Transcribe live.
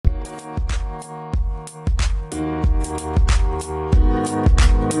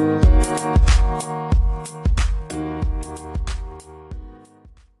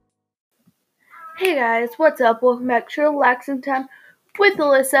guys, what's up? Welcome back to Relaxing Time with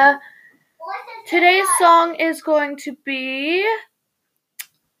Alyssa. Today's song is going to be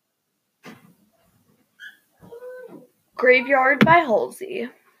Graveyard by Halsey.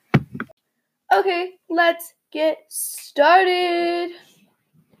 Okay, let's get started.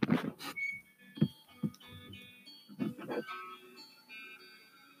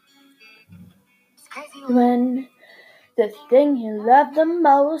 When the thing you love the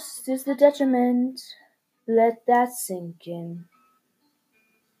most is the detriment, let that sink in.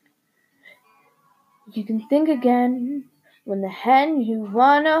 You can think again when the hand you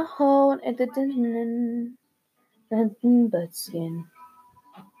wanna hold at the detriment, nothing but skin.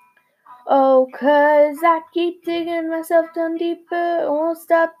 Oh, 'cause I keep digging myself down deeper, won't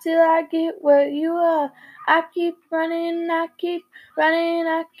stop till I get where you are. I keep running, I keep running,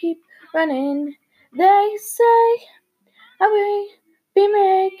 I keep running. They say I will be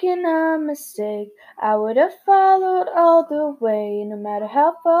making a mistake. I would have followed all the way, no matter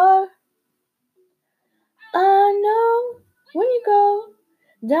how far. I know when you go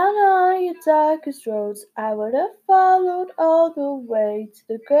down on your darkest roads, I would have followed all the way to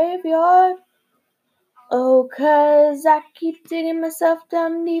the graveyard. Oh, 'cause I keep digging myself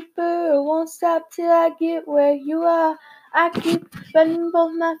down deeper, won't stop till I get where you are. I keep running,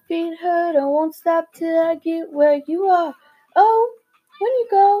 both my feet hurt, I won't stop till I get where you are. Oh, when you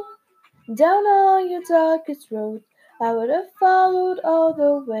go down all your darkest roads, I would have followed all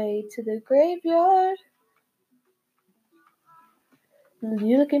the way to the graveyard.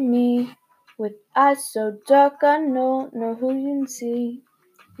 You look at me with eyes so dark, I don't know who you can see.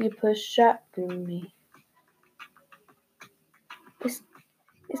 You push right through me.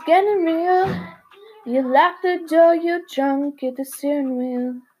 It's getting real. You lock the door, you're drunk at the steering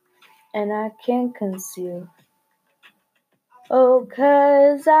wheel, and I can't conceal. Oh,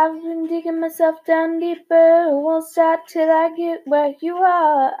 'cause I've been digging myself down deeper, won't stop till I get where you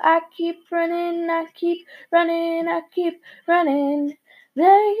are. I keep running, I keep running, I keep running.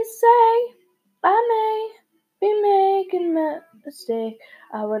 They say I may be making a mistake.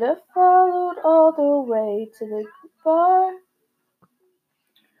 I would have followed all the way to the bar.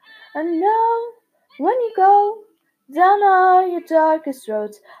 I know when you go down all your darkest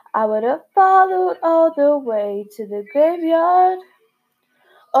roads, I would have followed all the way to the graveyard.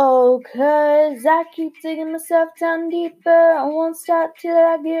 Oh, 'cause I keep digging myself down deeper, I won't stop till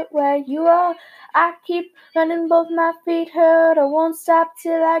I get where you are. I keep running, both my feet hurt, I won't stop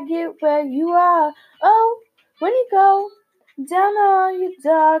till I get where you are. Oh, when you go down all your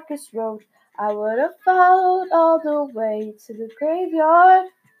darkest roads, I would have followed all the way to the graveyard.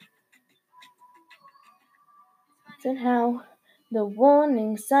 And how the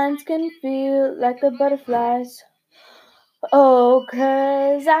warning signs can feel like the butterflies. Oh,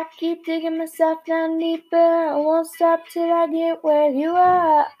 'cause I keep digging myself down deeper, I won't stop till I get where you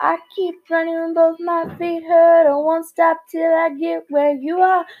are. I keep running, both my feet hurt, I won't stop till I get where you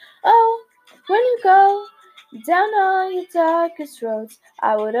are. Oh, when you go down all your darkest roads,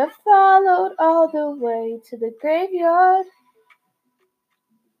 I would have followed all the way to the graveyard.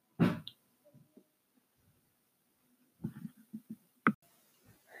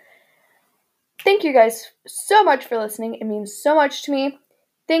 Thank you guys so much for listening. It means so much to me.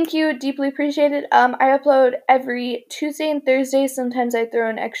 Thank you. Deeply appreciated. I upload every Tuesday and Thursday. Sometimes I throw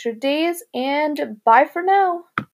in extra days. And bye for now.